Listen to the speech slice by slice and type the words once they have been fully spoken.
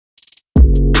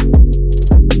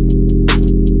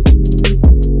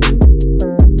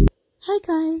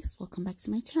guys, welcome back to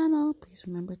my channel. Please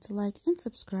remember to like and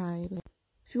subscribe.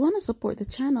 If you want to support the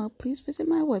channel, please visit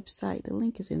my website. The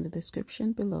link is in the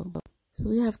description below. So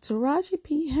we have Taraji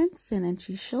P. Henson, and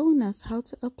she's showing us how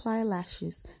to apply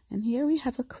lashes. And here we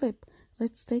have a clip.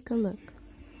 Let's take a look.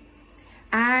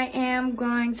 I am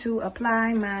going to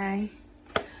apply my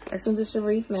Essential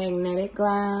Sharif Magnetic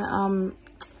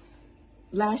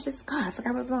lashes. God, I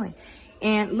forgot what I was doing.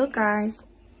 And look, guys,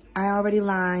 I already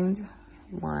lined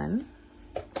one.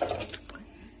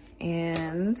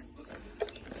 And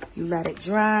you let it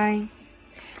dry.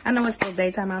 I know it's still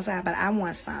daytime outside, but I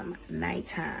want some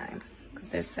nighttime because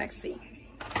they're sexy.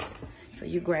 So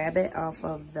you grab it off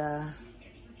of out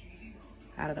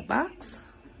of the box.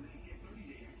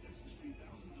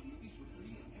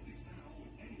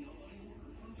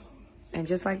 And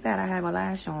just like that, I have a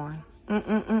lash on.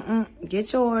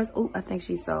 Get yours. Ooh, I think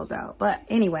she's sold out. But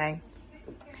anyway,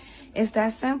 it's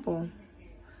that simple.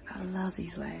 I love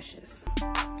these lashes.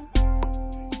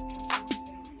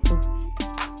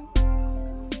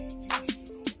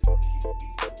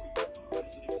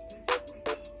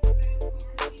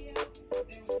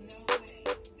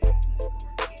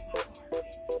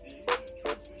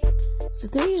 So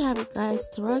there you have it, guys.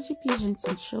 Taraji P.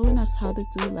 Henson showing us how to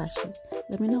do lashes.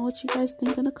 Let me know what you guys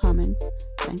think in the comments.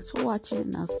 Thanks for watching,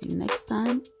 and I'll see you next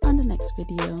time on the next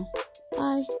video.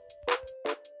 Bye.